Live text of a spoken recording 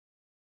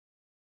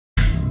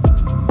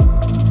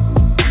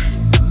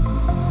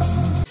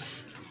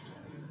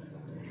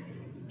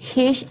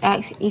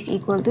hx is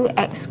equal to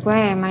x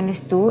squared minus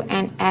 2,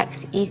 and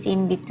x is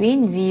in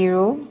between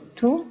 0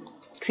 to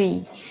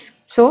 3.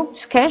 So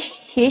sketch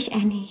h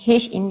and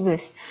h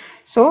inverse.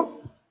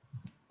 So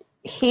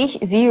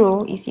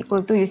h0 is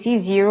equal to, you see,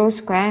 0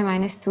 square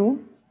minus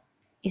 2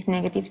 is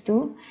negative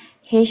 2.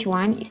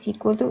 h1 is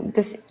equal to,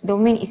 because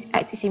domain is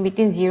x is in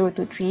between 0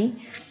 to 3,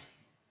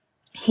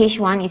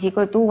 h1 is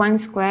equal to 1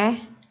 square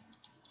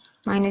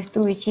minus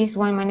 2, which is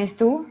 1 minus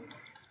 2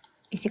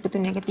 is equal to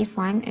negative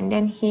 1, and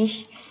then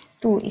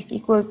h2 is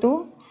equal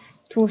to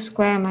 2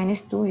 square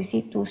minus 2, you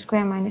see, 2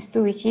 square minus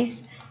 2, which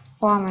is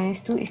 4 minus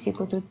 2 is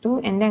equal to 2,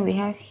 and then we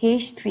have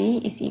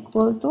h3 is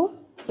equal to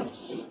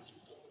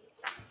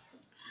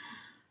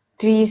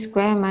 3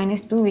 square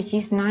minus 2, which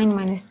is 9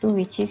 minus 2,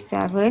 which is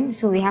 7.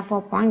 So we have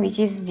 4 points, which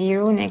is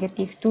 0,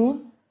 negative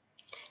 2.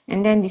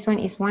 And then this one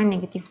is 1,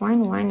 negative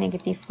 1, 1,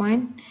 negative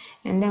 1.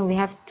 And then we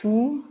have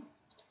 2,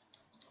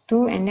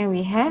 2. And then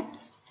we have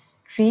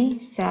 3,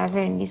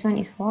 7. This one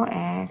is for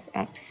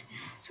fx.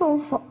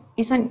 So for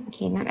this one,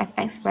 okay, not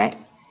fx, but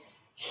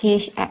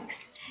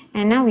hx.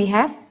 And now we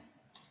have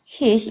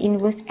h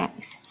inverse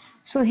x.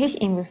 So h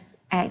inverse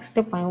x,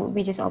 the point would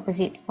be just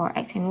opposite for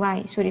x and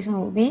y. So this one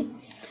would be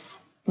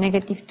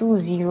negative 2,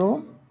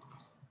 0,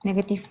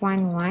 negative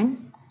 1,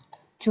 1,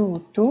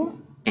 2,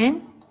 2,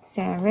 and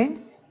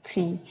 7,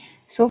 3.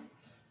 So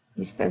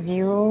this is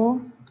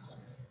 0,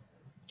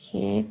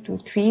 okay, to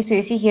 3. So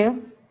you see here,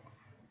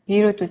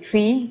 0 to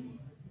 3.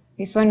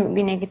 This one would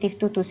be negative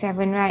 2 to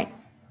 7, right?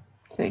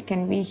 So it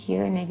can be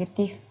here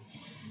negative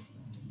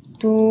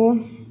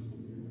 2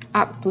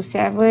 up to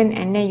 7,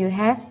 and then you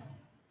have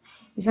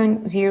this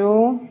one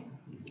 0,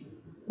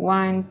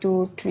 1,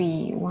 2,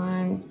 3,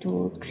 1,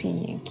 2,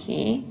 3,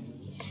 okay.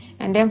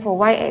 And then for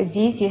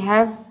y-axis, you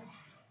have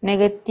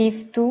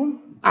negative 2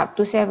 up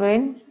to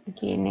 7,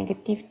 okay,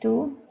 negative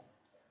 2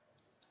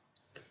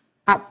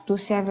 up to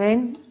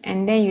 7,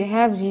 and then you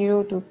have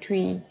 0 to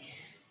 3,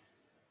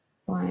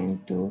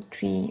 1, 2,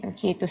 3,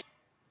 okay.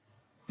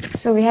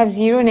 So we have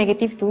 0,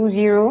 negative 2,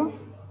 0,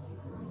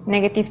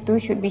 negative 2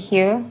 should be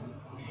here,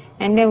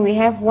 and then we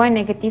have 1,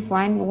 negative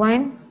 1,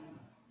 1,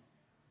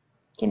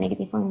 okay,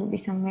 negative 1 will be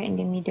somewhere in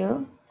the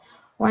middle,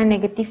 1,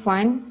 negative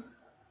 1,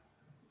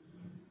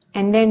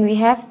 and then we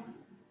have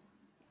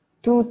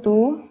 2,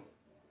 2,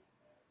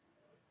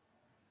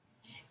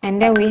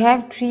 and then we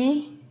have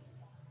 3,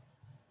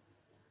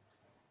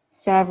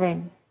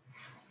 7.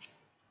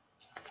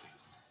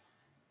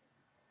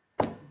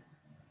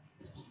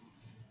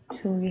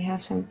 So we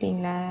have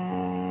something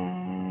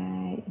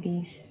like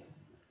this,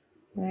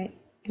 right?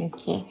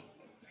 Okay.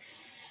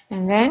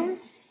 And then,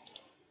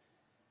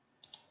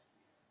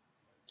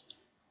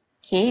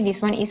 okay,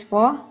 this one is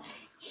for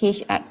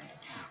hx.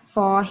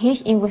 For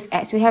h inverse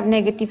x, we have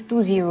negative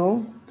 2,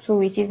 0. So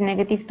which is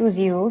negative 2,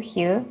 0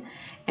 here.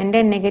 And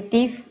then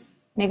negative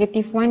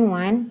 1,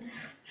 1.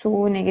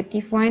 So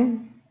negative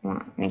 1,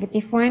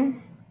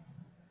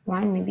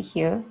 1 maybe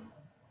here.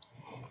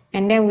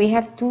 And then we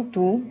have 2,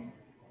 2.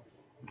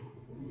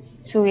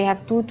 So we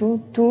have 2, 2,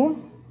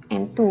 2,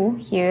 and 2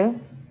 here.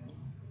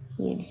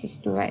 Here, this is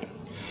 2, right?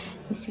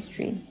 This is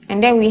 3.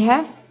 And then we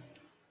have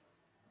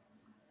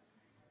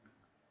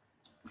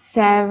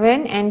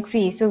 7 and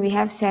 3. So we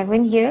have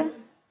 7 here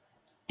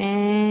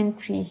and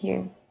 3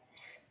 here.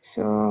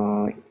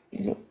 So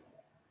look,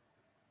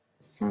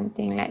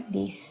 something like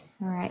this.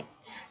 Alright.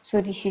 So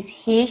this is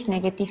h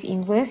negative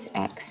inverse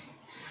x.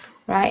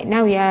 Right.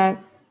 Now we are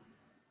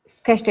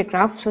sketch the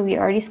graph. So we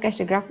already sketched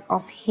the graph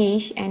of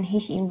h and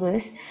h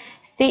inverse.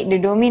 State the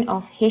domain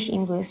of h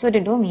inverse. So the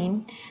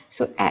domain,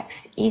 so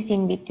x is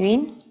in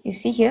between, you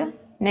see here,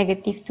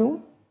 negative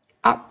 2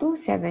 up to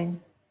 7.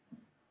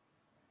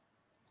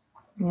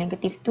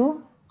 Negative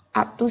 2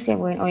 up to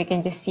 7, or you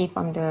can just see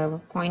from the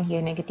point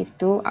here, negative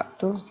 2 up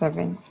to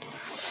 7.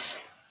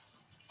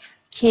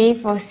 Okay,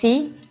 for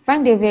C,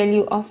 find the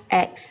value of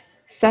x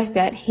such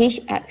that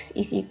hx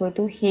is equal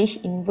to h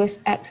inverse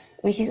x,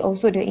 which is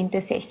also the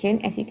intersection.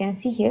 As you can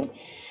see here,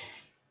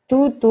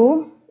 2,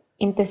 2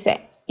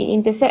 intersect. It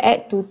intersect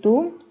at 2,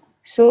 2.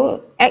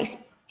 So x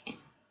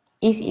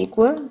is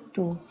equal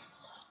to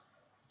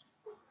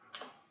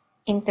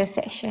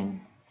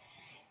intersection.